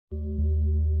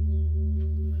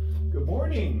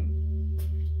morning.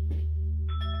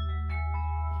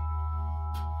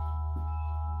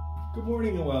 Good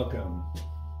morning and welcome.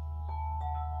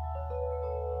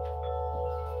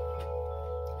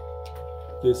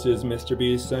 This is Mr.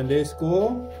 B's Sunday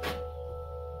School.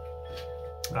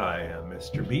 I am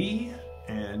Mr. B,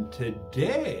 and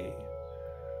today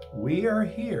we are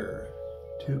here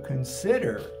to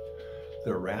consider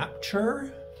the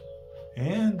rapture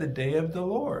and the day of the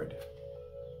Lord.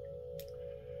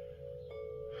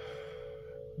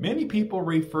 Many people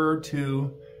refer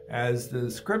to, as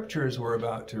the scriptures we're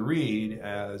about to read,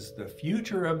 as the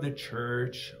future of the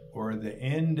church or the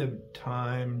end of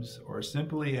times or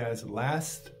simply as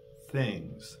last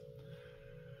things.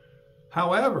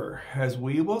 However, as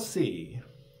we will see,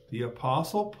 the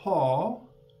Apostle Paul,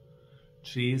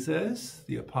 Jesus,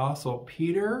 the Apostle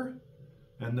Peter,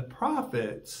 and the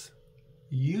prophets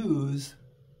use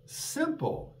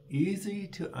simple, easy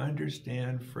to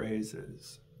understand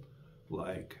phrases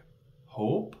like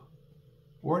hope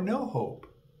or no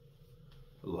hope,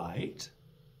 light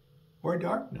or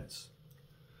darkness.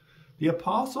 The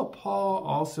Apostle Paul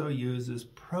also uses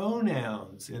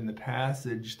pronouns in the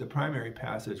passage, the primary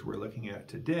passage we're looking at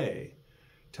today,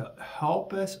 to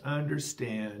help us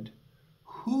understand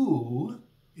who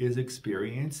is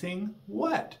experiencing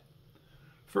what.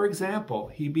 For example,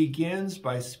 he begins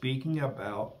by speaking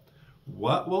about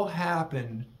what will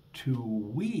happen to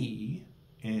we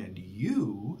and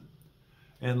you,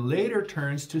 and later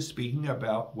turns to speaking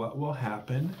about what will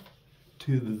happen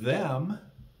to them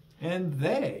and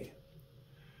they.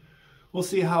 We'll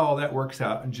see how all that works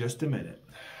out in just a minute.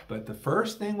 But the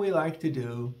first thing we like to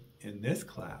do in this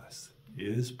class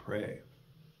is pray.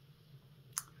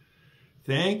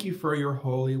 Thank you for your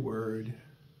holy word.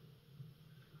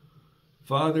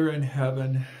 Father in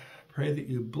heaven, pray that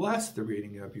you bless the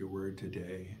reading of your word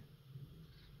today.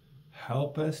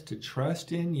 Help us to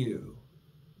trust in you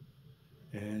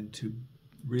and to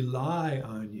rely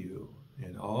on you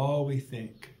in all we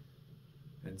think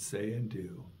and say and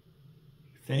do.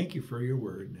 Thank you for your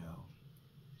word now.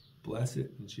 Bless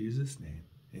it in Jesus' name.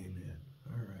 Amen.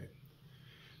 All right.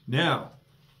 Now,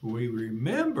 we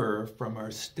remember from our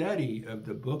study of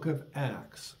the book of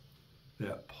Acts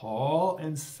that Paul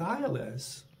and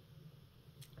Silas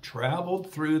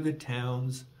traveled through the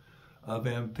towns of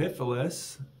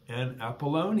Amphipolis and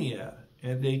Apollonia,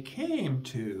 and they came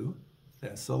to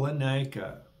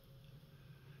Thessalonica,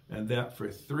 and that for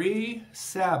 3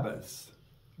 Sabbaths,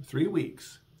 3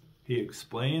 weeks, he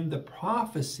explained the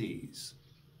prophecies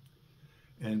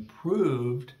and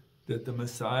proved that the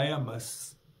Messiah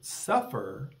must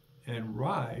suffer and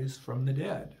rise from the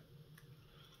dead.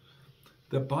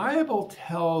 The Bible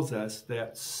tells us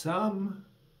that some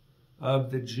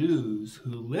of the Jews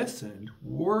who listened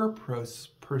were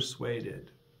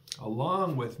persuaded,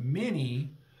 along with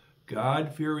many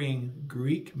God-fearing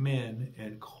Greek men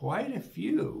and quite a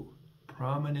few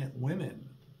prominent women.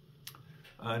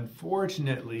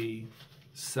 Unfortunately,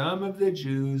 some of the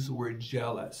Jews were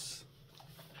jealous,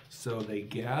 so they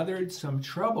gathered some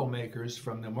troublemakers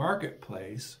from the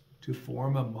marketplace to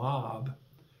form a mob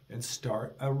and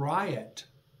start a riot.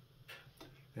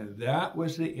 And that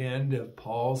was the end of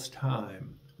Paul's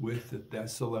time with the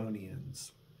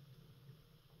Thessalonians.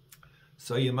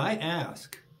 So you might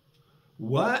ask,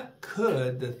 what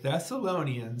could the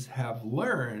Thessalonians have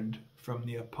learned from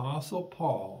the Apostle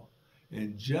Paul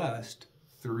in just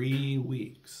 3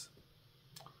 weeks?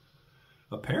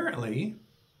 Apparently,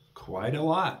 quite a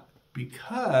lot,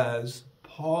 because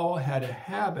Paul had a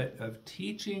habit of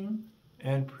teaching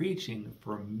and preaching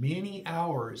for many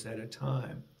hours at a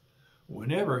time,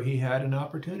 whenever he had an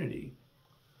opportunity.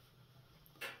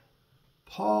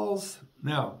 Paul's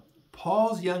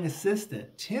young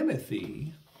assistant,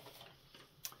 Timothy,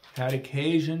 had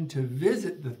occasion to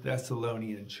visit the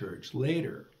Thessalonian church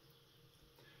later.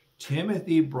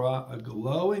 Timothy brought a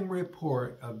glowing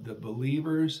report of the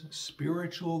believers'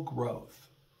 spiritual growth.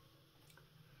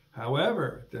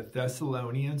 However, the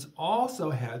Thessalonians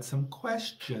also had some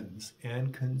questions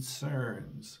and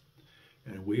concerns,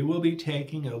 and we will be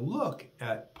taking a look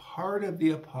at part of the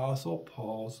Apostle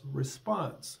Paul's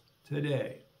response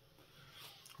today.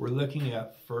 We're looking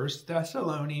at 1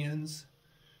 Thessalonians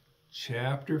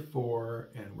chapter 4,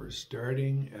 and we're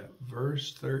starting at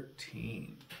verse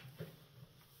 13.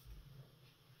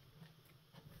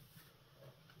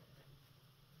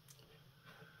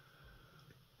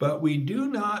 But we do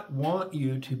not want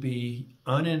you to be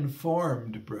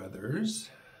uninformed, brothers,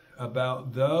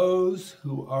 about those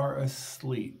who are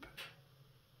asleep,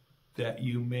 that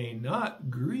you may not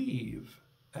grieve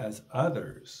as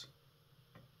others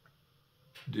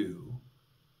do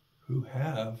who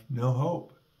have no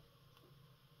hope.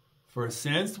 For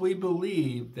since we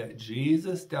believe that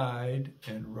Jesus died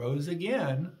and rose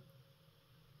again,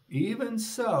 even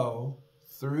so,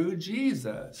 through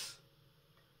Jesus,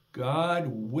 God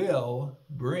will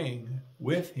bring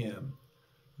with him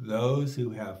those who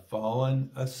have fallen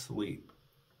asleep.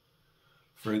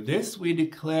 For this we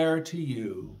declare to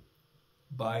you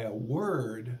by a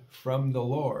word from the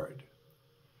Lord,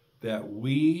 that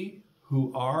we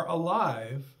who are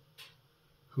alive,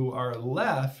 who are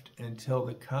left until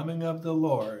the coming of the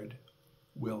Lord,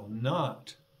 will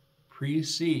not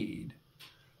precede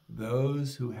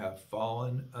those who have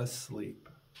fallen asleep.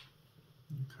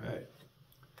 Okay.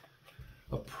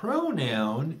 A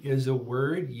pronoun is a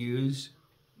word used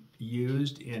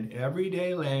in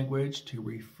everyday language to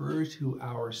refer to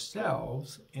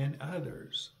ourselves and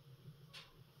others.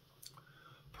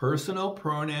 Personal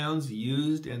pronouns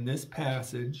used in this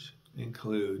passage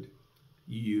include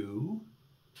you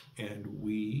and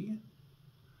we.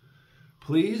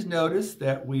 Please notice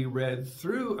that we read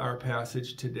through our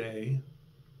passage today.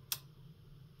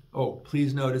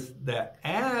 Please notice that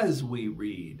as we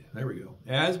read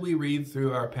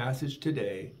through our passage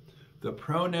today, the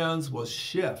pronouns will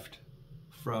shift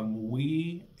from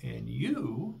we and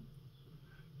you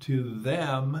to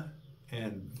them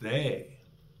and they.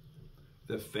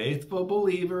 The faithful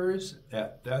believers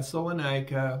at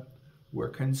Thessalonica were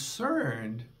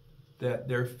concerned that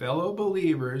their fellow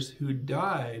believers who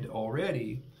died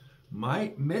already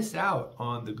might miss out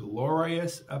on the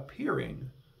glorious appearing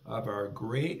of our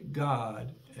great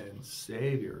God and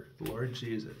Savior, Lord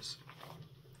Jesus.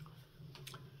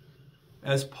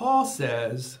 As Paul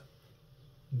says,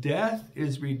 death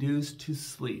is reduced to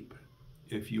sleep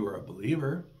if you are a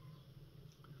believer.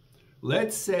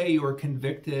 Let's say you are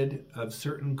convicted of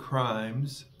certain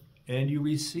crimes and you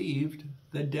received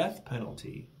the death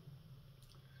penalty.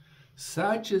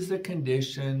 Such is the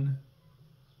condition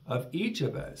of each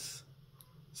of us,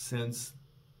 since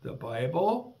the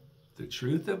Bible, the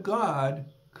truth of God,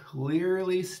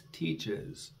 clearly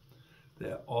teaches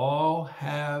that all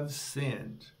have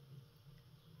sinned.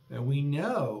 And we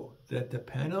know that the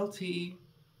penalty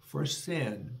for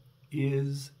sin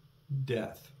is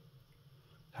death.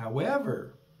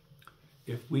 However,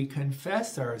 if we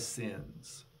confess our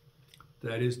sins,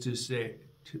 that is to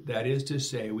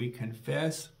say, we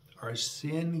confess our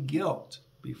sin guilt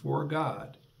before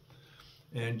God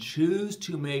and choose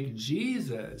to make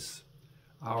Jesus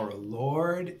our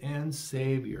Lord and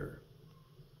Savior,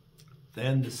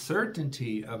 then the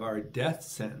certainty of our death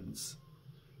sentence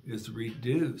is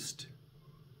reduced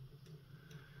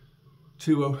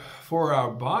to, for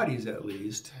our bodies at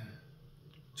least,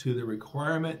 to the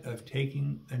requirement of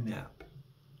taking a nap.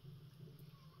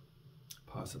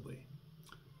 Possibly.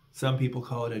 Some people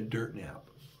call it a dirt nap.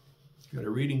 Got a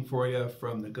reading for you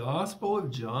from the Gospel of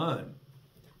John.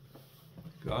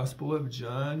 Gospel of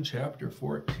John, chapter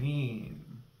 14.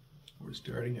 We're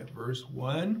starting at verse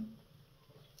 1.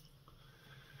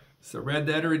 It's a red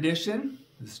letter edition.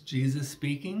 This is Jesus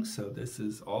speaking, so this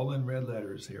is all in red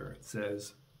letters here. It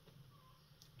says,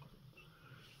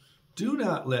 "Do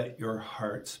not let your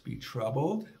hearts be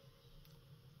troubled.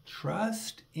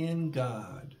 Trust in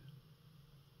God.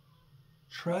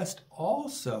 Trust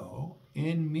also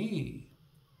in me.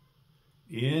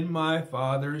 In my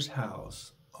Father's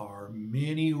house are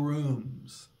many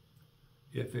rooms.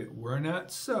 If it were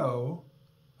not so,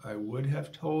 I would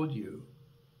have told you.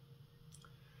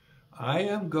 I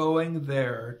am going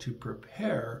there to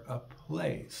prepare a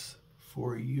place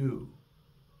for you.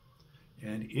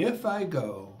 And if I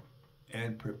go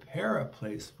and prepare a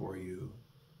place for you,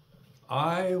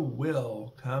 I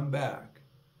will come back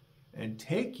and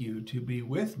take you to be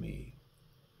with me,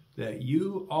 that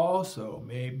you also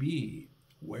may be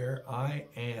where I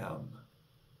am.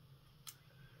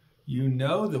 You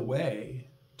know the way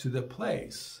to the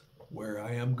place where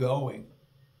I am going."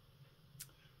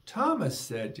 Thomas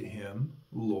said to him,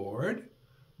 "Lord,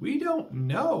 we don't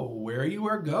know where you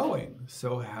are going,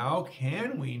 so how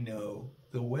can we know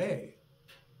the way?"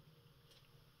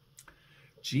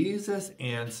 Jesus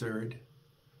answered,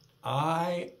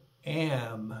 "I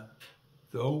am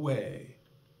the way,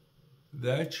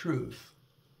 the truth,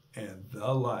 and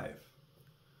the life.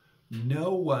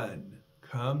 No one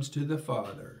comes to the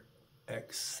Father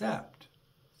except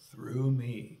through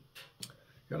me."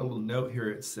 Got a little note here.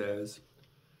 It says,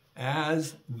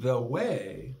 as the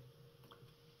way,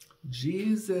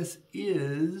 Jesus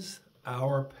is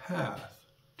our path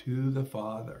to the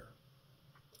Father.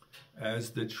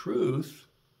 As the truth,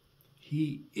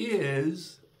 he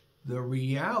is the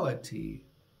reality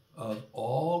of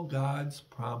all God's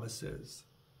promises.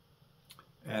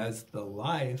 As the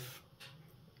life,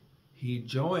 he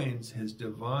joins his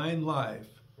divine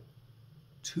life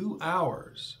to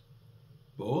ours,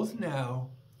 both now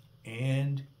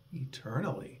and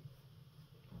eternally.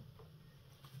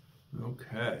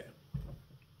 Okay.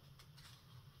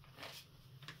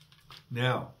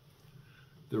 Now,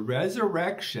 the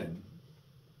resurrection,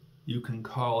 you can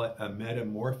call it a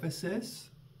metamorphosis,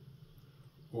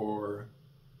 or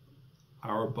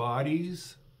our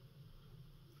bodies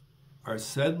are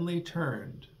suddenly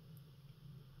turned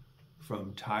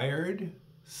from tired,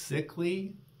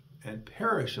 sickly, and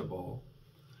perishable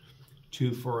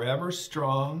to forever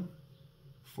strong,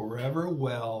 forever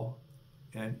well,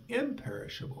 and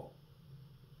imperishable.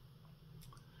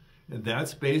 And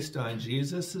that's based on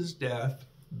Jesus' death,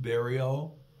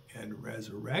 burial, and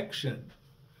resurrection.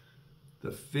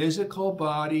 The physical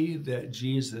body that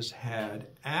Jesus had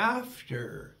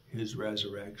after his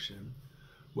resurrection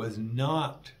was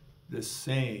not the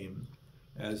same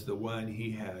as the one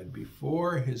he had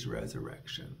before his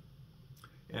resurrection.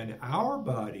 And our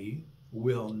body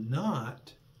will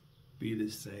not be the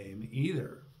same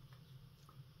either.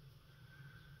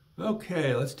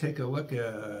 Okay, let's take a look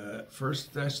at 1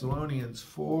 Thessalonians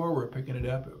 4. We're picking it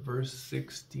up at verse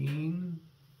 16.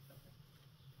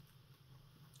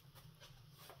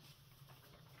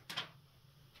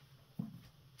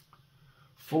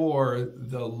 For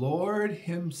the Lord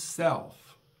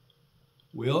himself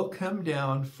will come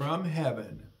down from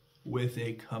heaven with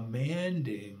a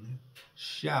commanding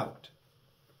shout,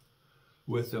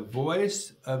 with the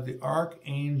voice of the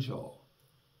archangel,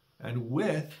 and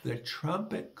with the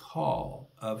trumpet call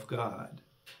of God.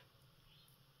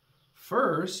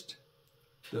 First,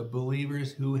 the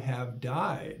believers who have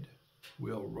died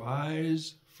will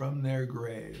rise from their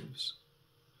graves.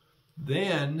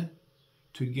 Then,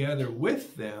 together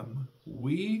with them,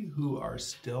 we who are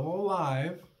still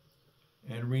alive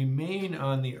and remain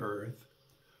on the earth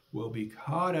will be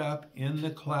caught up in the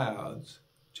clouds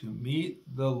to meet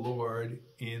the Lord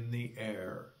in the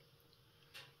air.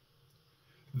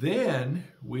 Then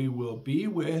we will be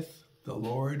with the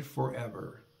Lord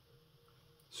forever.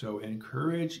 So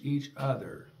encourage each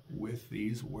other with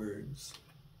these words.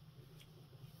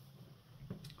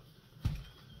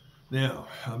 Now,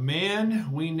 a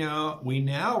man we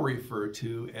now refer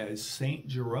to as Saint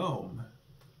Jerome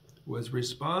was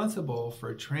responsible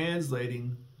for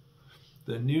translating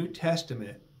the New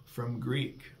Testament from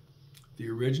Greek, the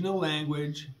original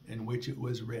language in which it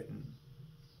was written,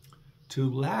 to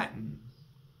Latin,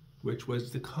 which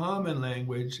was the common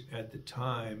language at the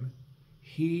time.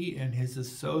 He and his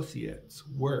associates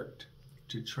worked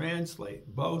to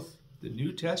translate both the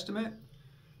New Testament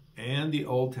and the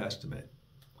Old Testament.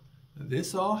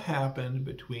 This all happened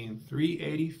between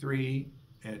 383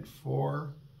 and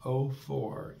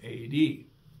 404 AD.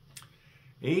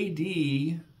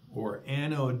 AD, or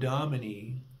Anno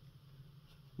Domini,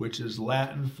 which is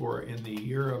Latin for in the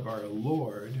year of our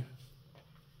Lord,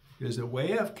 is a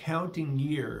way of counting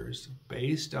years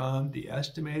based on the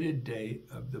estimated date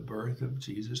of the birth of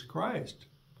Jesus Christ.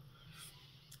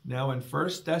 Now in 1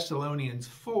 Thessalonians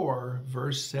 4,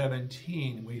 verse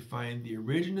 17, we find the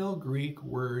original Greek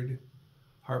word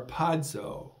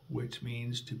harpazo, which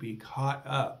means to be caught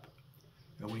up.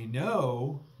 And we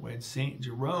know when St.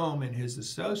 Jerome and his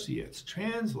associates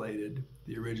translated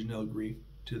the original Greek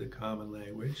to the common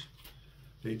language,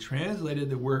 they translated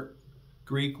the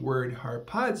Greek word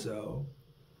harpazo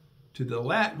to the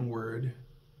Latin word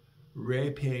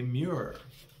repemur.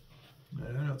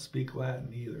 And I don't speak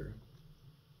Latin either.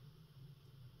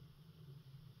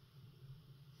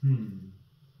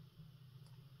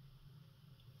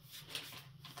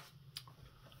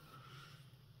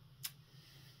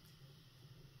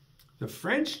 The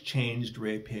French changed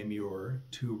repemur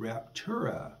to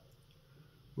raptura,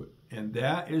 and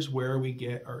that is where we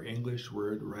get our English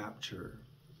word rapture.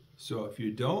 So if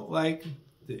you don't like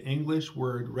the English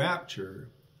word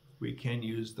rapture, we can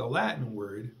use the Latin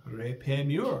word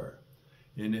repemur.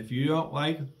 And if you don't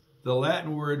like the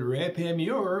Latin word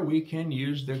repemur, we can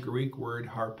use the Greek word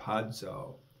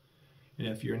harpazo. And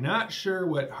if you're not sure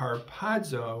what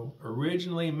harpazo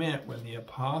originally meant when the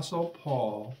Apostle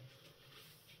Paul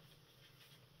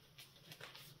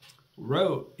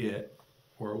wrote it,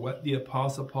 or what the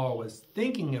Apostle Paul was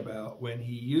thinking about when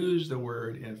he used the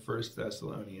word in 1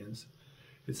 Thessalonians,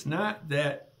 it's not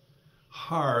that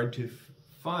hard to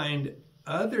find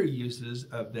other uses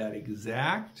of that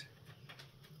exact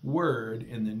word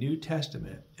in the New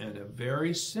Testament and a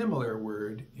very similar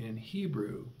word in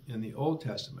Hebrew in the Old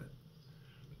Testament.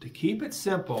 To keep it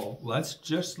simple, let's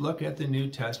just look at the New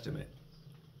Testament.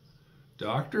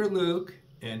 Dr. Luke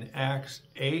in Acts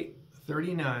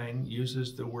 8:39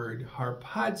 uses the word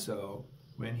harpazo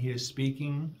when he is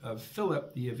speaking of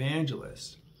Philip the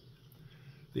evangelist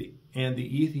and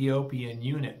the Ethiopian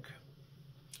eunuch.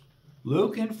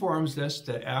 Luke informs us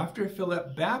that after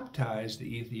Philip baptized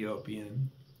the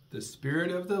Ethiopian, the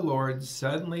Spirit of the Lord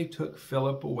suddenly took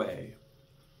Philip away.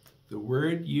 The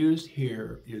word used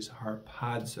here is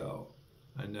harpazo,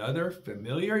 another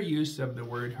familiar use of the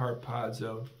word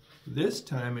harpazo, this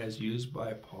time as used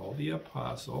by Paul the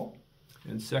Apostle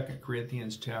in 2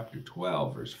 Corinthians chapter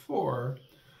 12, verse 4,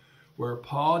 where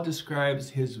Paul describes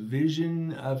his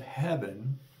vision of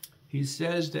heaven. He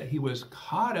says that he was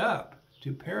caught up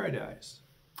to paradise.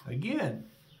 Again,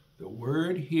 the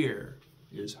word here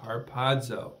is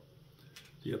harpazo.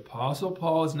 The Apostle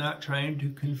Paul is not trying to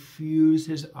confuse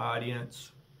his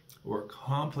audience or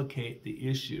complicate the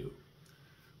issue.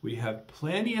 We have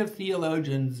plenty of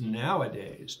theologians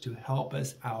nowadays to help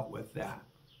us out with that.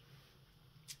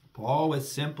 Paul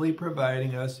was simply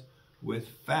providing us with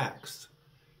facts,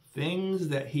 things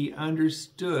that he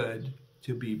understood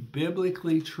to be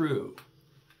biblically true.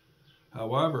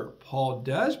 However, Paul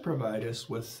does provide us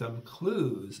with some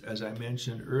clues, as I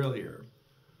mentioned earlier.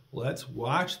 Let's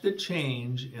watch the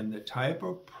change in the type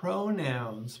of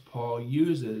pronouns Paul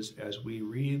uses as we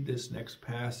read this next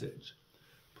passage.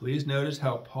 Please notice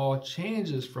how Paul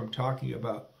changes from talking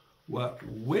about what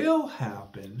will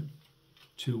happen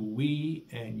to we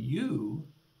and you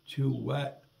to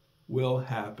what will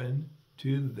happen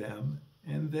to them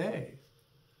and they.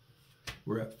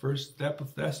 We're at 1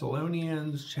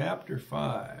 Thessalonians chapter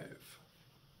 5,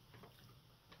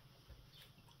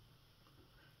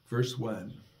 verse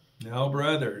 1. Now,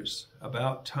 brothers,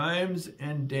 about times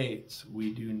and dates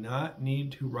we do not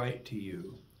need to write to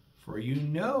you, for you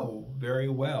know very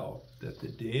well that the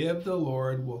day of the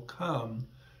Lord will come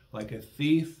like a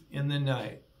thief in the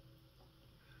night.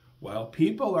 While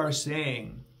people are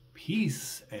saying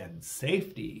peace and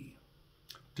safety,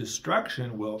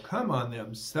 destruction will come on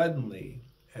them suddenly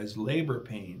as labor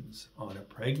pains on a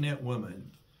pregnant woman,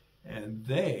 and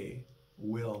they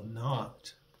will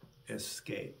not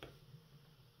escape.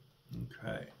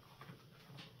 Okay.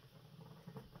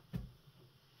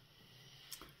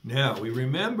 Now, we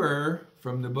remember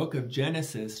from the book of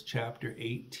Genesis, chapter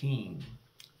 18,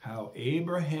 how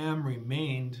Abraham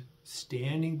remained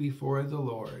standing before the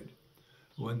Lord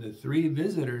when the three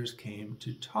visitors came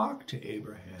to talk to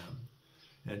Abraham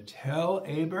and tell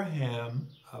Abraham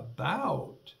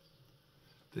about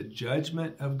the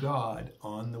judgment of God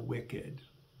on the wicked.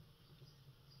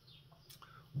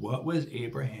 What was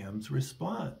Abraham's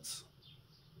response?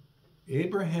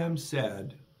 Abraham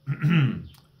said,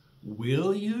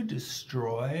 "Will you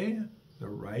destroy the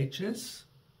righteous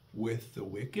with the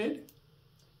wicked?"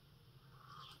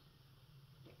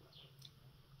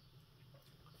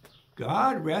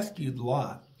 God rescued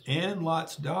Lot and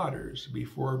Lot's daughters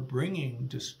before bringing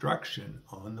destruction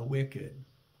on the wicked.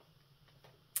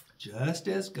 Just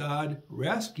as God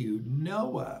rescued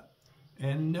Noah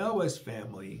and Noah's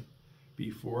family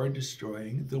before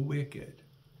destroying the wicked.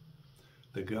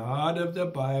 The God of the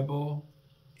Bible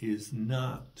is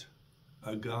not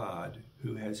a God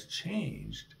who has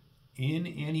changed in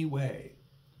any way,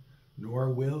 nor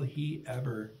will he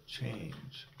ever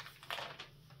change.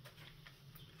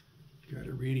 Got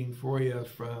a reading for you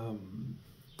from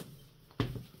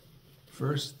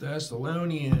 1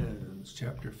 Thessalonians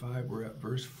chapter 5. We're at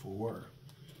verse 4.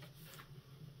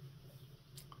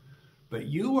 But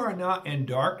you are not in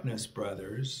darkness,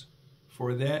 brothers,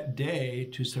 for that day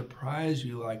to surprise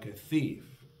you like a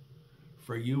thief.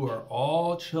 For you are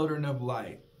all children of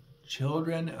light,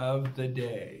 children of the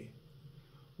day.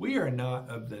 We are not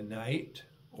of the night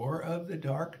or of the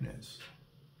darkness.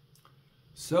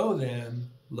 So then,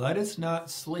 let us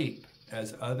not sleep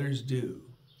as others do,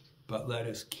 but let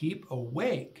us keep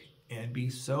awake and be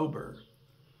sober.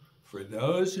 For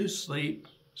those who sleep,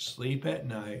 sleep at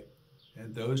night,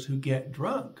 and those who get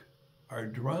drunk are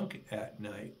drunk at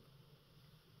night.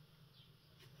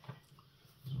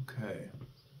 Okay.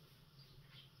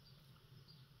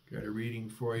 Got a reading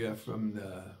for you from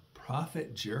the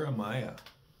prophet Jeremiah.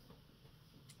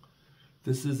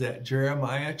 This is at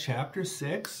Jeremiah chapter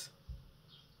 6.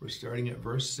 We're starting at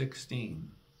verse 16.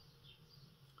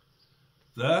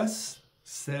 Thus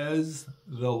says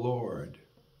the Lord,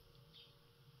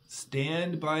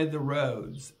 stand by the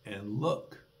roads and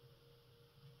look,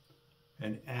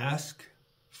 and ask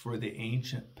for the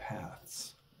ancient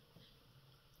paths,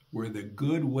 where the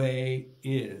good way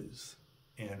is,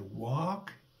 and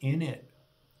walk in it,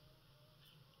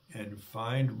 and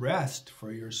find rest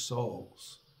for your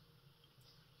souls.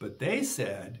 But they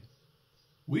said,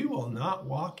 we will not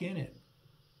walk in it.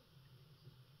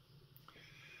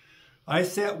 I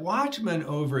set watchmen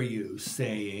over you,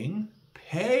 saying,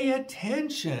 pay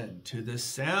attention to the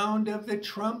sound of the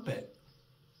trumpet.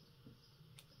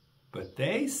 But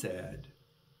they said,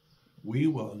 we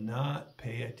will not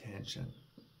pay attention.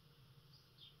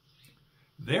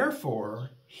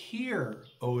 Therefore, hear,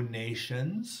 O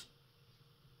nations,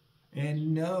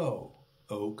 and know,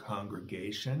 O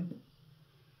congregation,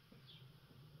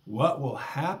 what will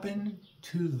happen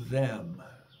to them.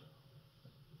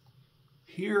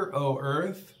 Hear, O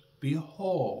earth,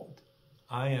 behold,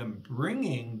 I am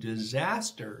bringing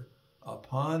disaster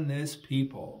upon this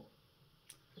people,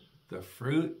 the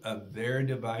fruit of their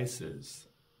devices,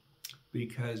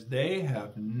 because they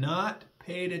have not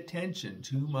paid attention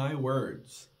to my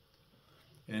words.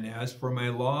 And as for my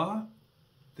law,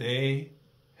 they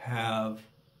have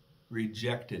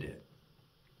rejected it.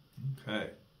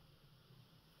 Okay.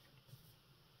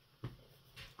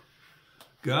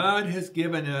 God has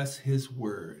given us his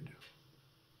word,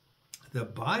 the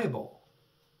Bible,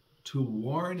 to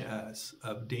warn us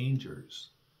of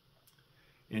dangers.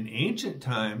 In ancient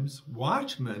times,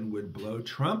 watchmen would blow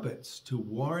trumpets to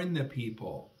warn the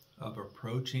people of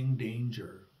approaching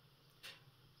danger.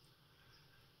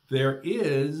 There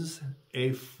is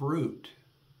a fruit,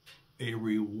 a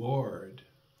reward,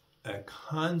 a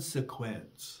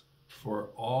consequence for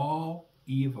all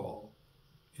evil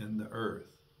in the earth.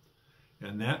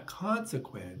 And that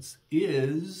consequence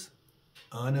is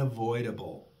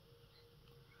unavoidable.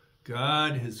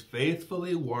 God has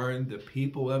faithfully warned the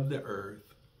people of the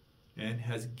earth and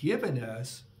has given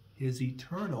us his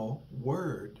eternal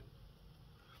word.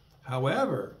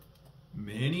 However,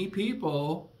 many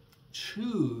people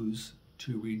choose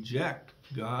to reject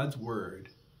God's word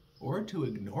or to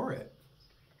ignore it.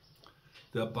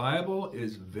 The Bible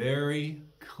is very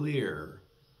clear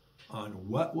on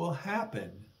what will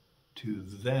happen to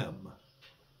them.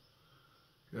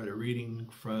 Got a reading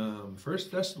from 1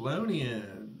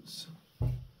 Thessalonians.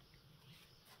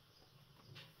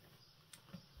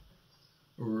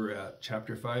 We're at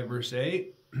chapter 5, verse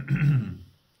 8.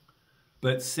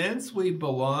 But since we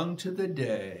belong to the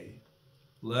day,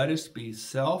 let us be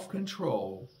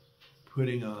self-controlled,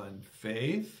 putting on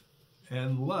faith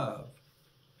and love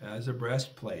as a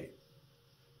breastplate,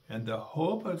 and the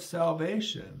hope of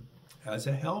salvation as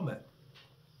a helmet.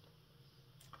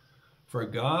 For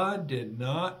God did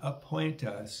not appoint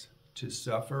us to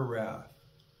suffer wrath,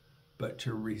 but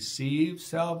to receive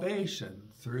salvation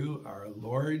through our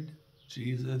Lord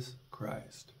Jesus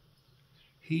Christ.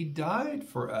 He died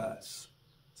for us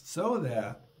so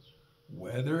that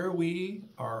whether we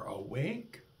are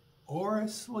awake or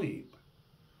asleep,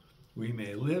 we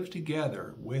may live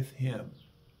together with him.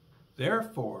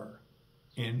 Therefore,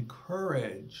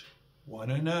 encourage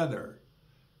one another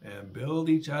and build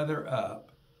each other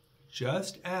up,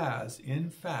 just as, in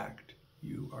fact,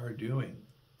 you are doing.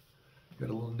 Got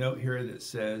a little note here that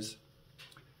says,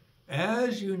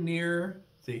 as you near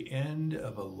the end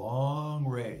of a long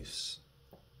race,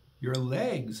 your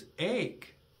legs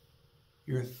ache,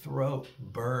 your throat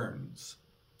burns,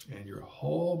 and your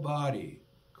whole body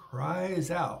cries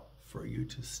out for you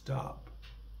to stop.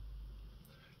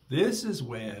 This is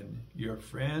when your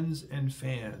friends and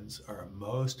fans are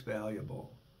most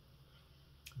valuable.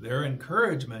 Their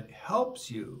encouragement helps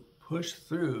you push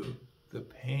through the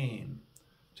pain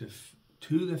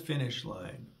to the finish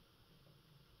line.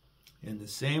 In the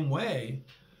same way,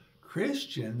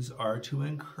 Christians are to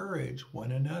encourage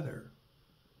one another.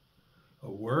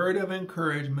 A word of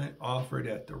encouragement offered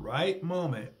at the right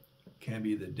moment can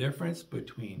be the difference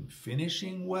between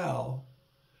finishing well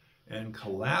and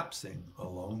collapsing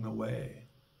along the way.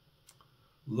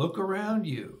 Look around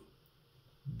you.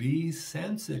 Be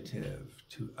sensitive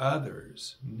to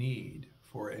others' need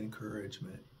for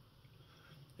encouragement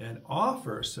and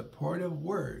offer supportive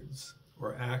words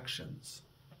or actions.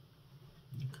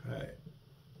 Okay.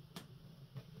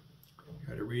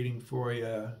 Got a reading for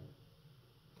you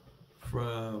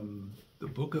from the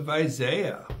book of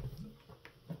Isaiah.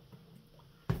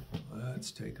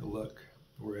 Let's take a look.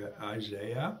 We're at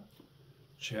Isaiah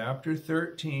chapter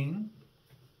 13,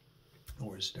 and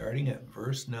we're starting at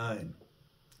verse 9.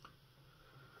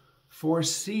 For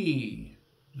see,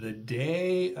 the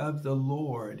day of the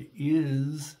Lord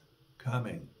is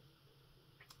coming,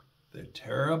 the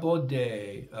terrible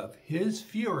day of his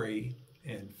fury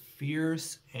and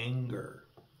fierce anger.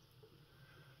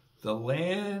 The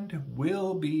land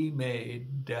will be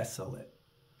made desolate,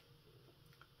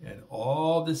 and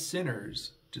all the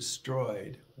sinners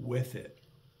destroyed with it.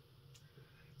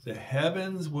 The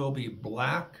heavens will be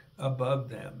black above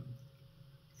them.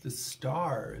 The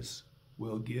stars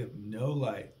will give no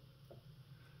light.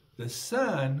 The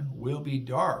sun will be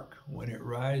dark when it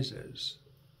rises,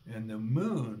 and the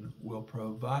moon will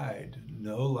provide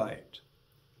no light.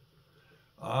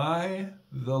 I,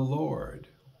 the Lord,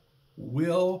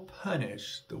 will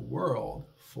punish the world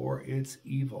for its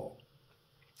evil,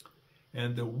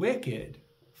 and the wicked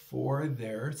for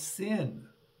their sin.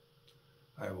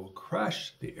 I will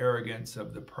crush the arrogance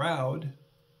of the proud,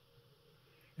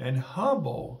 and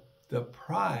humble the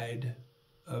pride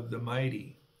of the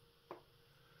mighty.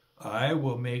 I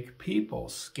will make people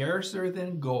scarcer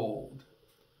than gold,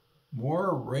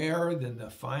 more rare than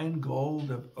the fine gold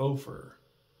of Ophir.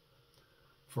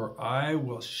 For I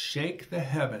will shake the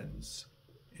heavens,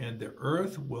 and the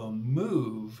earth will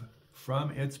move from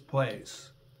its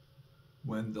place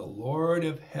when the Lord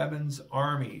of heaven's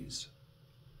armies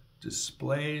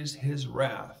displays his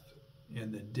wrath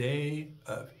in the day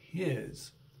of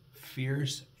his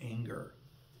fierce anger.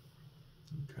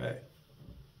 Okay.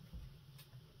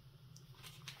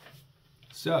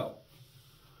 So,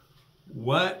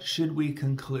 what should we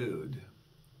conclude?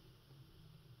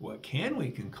 What can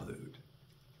we conclude?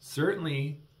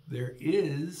 Certainly, there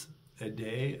is a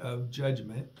day of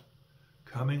judgment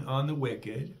coming on the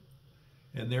wicked,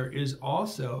 and there is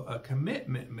also a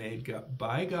commitment made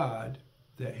by God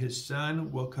that his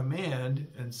Son will command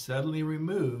and suddenly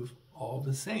remove all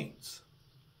the saints,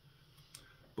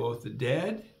 both the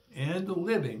dead and the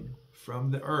living, from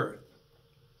the earth.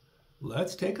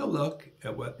 Let's take a look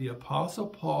at what the Apostle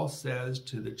Paul says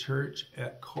to the church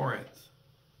at Corinth.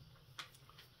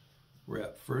 We're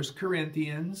at 1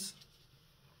 Corinthians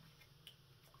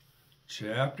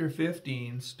chapter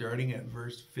 15, starting at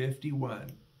verse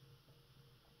 51.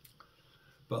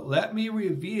 But let me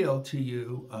reveal to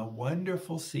you a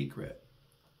wonderful secret.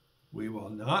 We will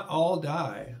not all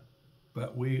die,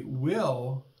 but we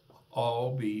will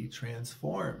all be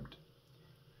transformed.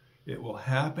 It will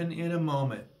happen in a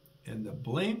moment, in the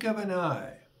blink of an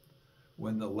eye,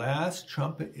 when the last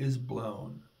trumpet is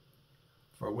blown.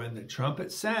 For when the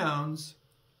trumpet sounds,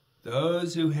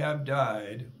 those who have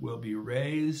died will be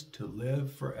raised to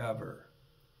live forever.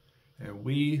 And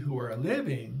we who are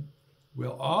living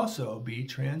will also be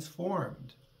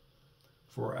transformed.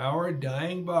 For our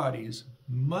dying bodies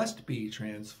must be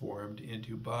transformed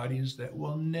into bodies that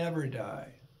will never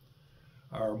die.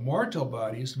 Our mortal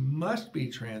bodies must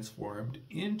be transformed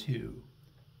into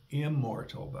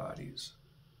immortal bodies.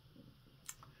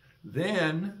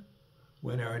 Then,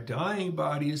 when our dying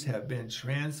bodies have been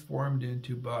transformed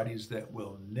into bodies that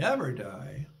will never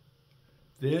die,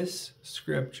 this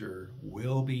scripture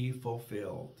will be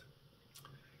fulfilled.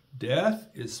 Death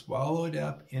is swallowed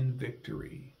up in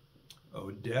victory. O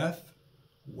death,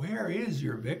 where is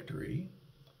your victory?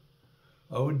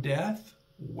 O death,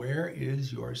 where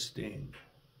is your sting?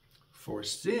 For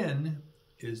sin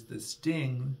is the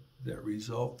sting that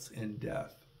results in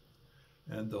death,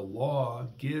 and the law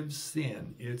gives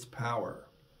sin its power.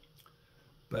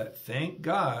 But thank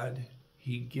God,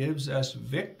 he gives us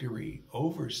victory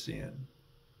over sin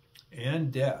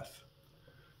and death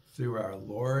through our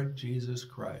Lord Jesus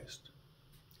Christ.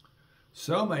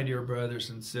 So, my dear brothers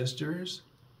and sisters,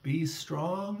 be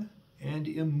strong and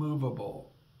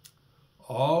immovable.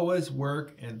 Always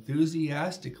work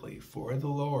enthusiastically for the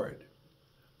Lord,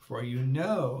 for you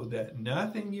know that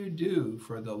nothing you do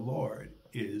for the Lord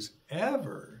is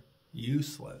ever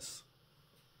useless.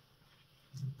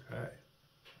 Okay.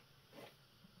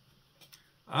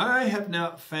 I have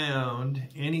not found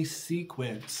any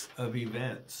sequence of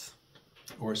events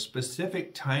or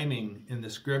specific timing in the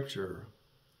scripture,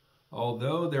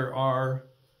 although there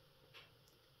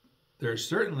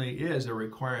certainly is a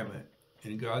requirement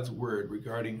in God's word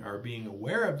regarding our being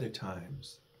aware of the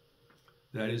times,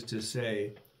 that is to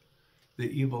say, the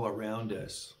evil around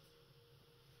us,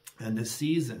 and the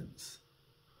seasons,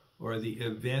 or the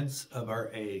events of our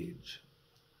age.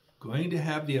 Going to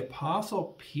have the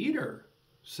Apostle Peter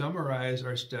summarize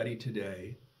our study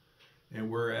today,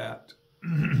 and we're at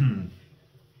 2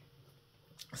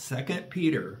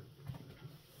 Peter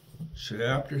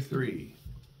chapter 3,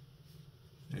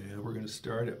 and we're going to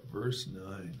start at verse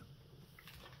 9.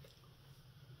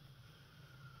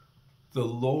 The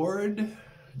Lord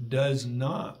does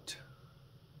not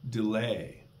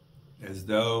delay as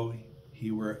though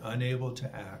he were unable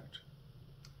to act,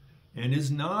 and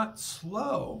is not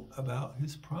slow about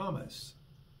his promise,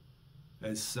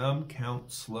 as some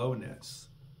count slowness,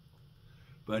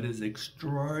 but is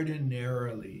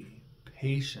extraordinarily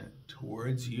patient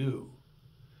towards you,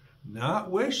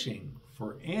 not wishing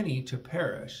for any to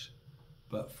perish,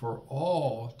 but for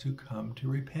all to come to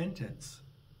repentance.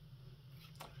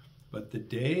 But the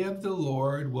day of the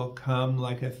Lord will come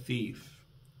like a thief,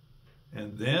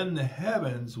 And then the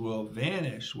heavens will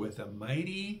vanish with a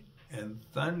mighty and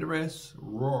thunderous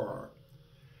roar,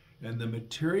 and the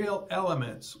material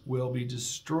elements will be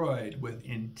destroyed with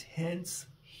intense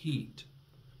heat,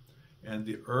 and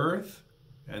the earth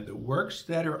and the works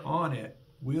that are on it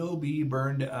will be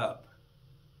burned up.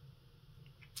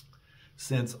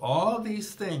 Since all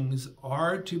these things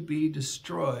are to be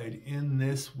destroyed in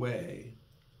this way,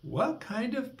 what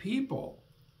kind of people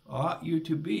ought you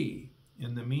to be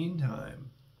in the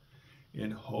meantime?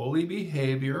 In holy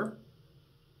behavior,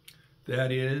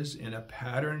 that is, in a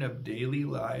pattern of daily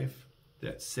life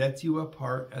that sets you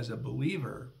apart as a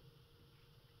believer,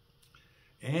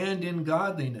 and in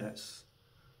godliness,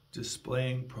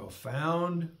 displaying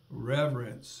profound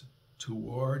reverence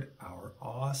toward our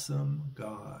awesome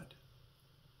God,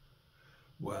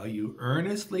 while you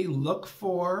earnestly look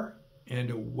for and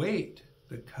await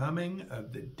the coming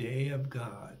of the day of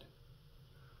God.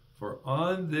 For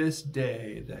on this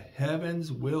day the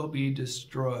heavens will be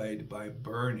destroyed by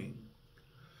burning,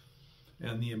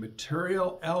 and the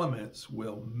material elements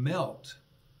will melt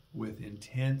with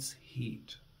intense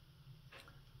heat.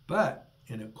 But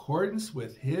in accordance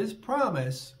with his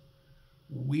promise,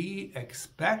 we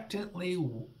expectantly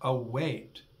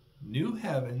await new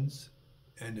heavens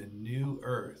and a new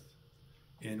earth,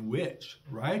 in which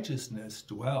righteousness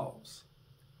dwells.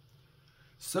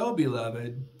 So,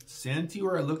 beloved, since you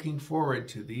are looking forward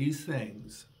to these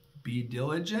things, be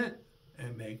diligent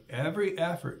and make every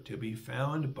effort to be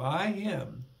found by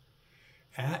him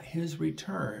at his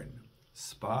return,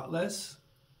 spotless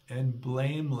and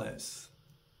blameless,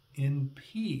 in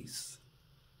peace,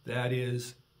 that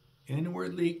is,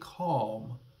 inwardly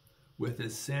calm, with a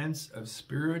sense of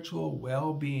spiritual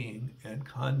well-being and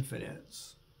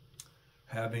confidence,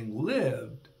 having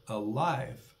lived a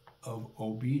life of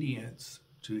obedience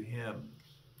to him.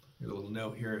 A little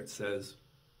note here, it says,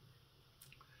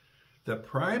 the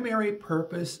primary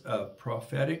purpose of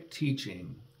prophetic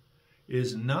teaching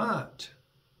is not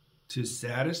to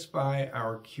satisfy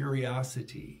our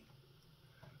curiosity,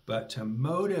 but to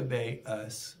motivate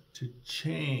us to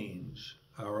change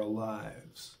our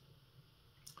lives.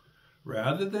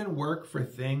 Rather than work for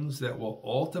things that will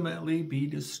ultimately be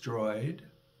destroyed,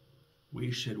 we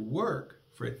should work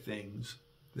for things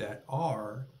that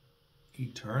are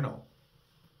eternal.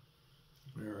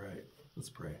 All right, let's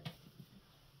pray.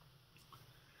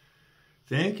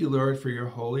 Thank you, Lord, for your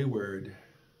holy word.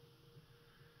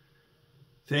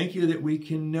 Thank you that we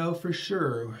can know for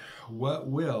sure what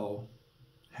will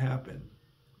happen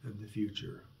in the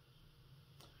future.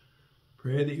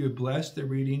 Pray that you would bless the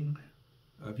reading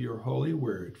of your holy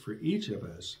word for each of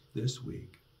us this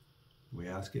week. We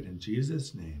ask it in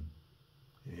Jesus' name.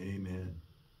 Amen.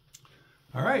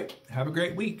 All right, have a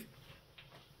great week.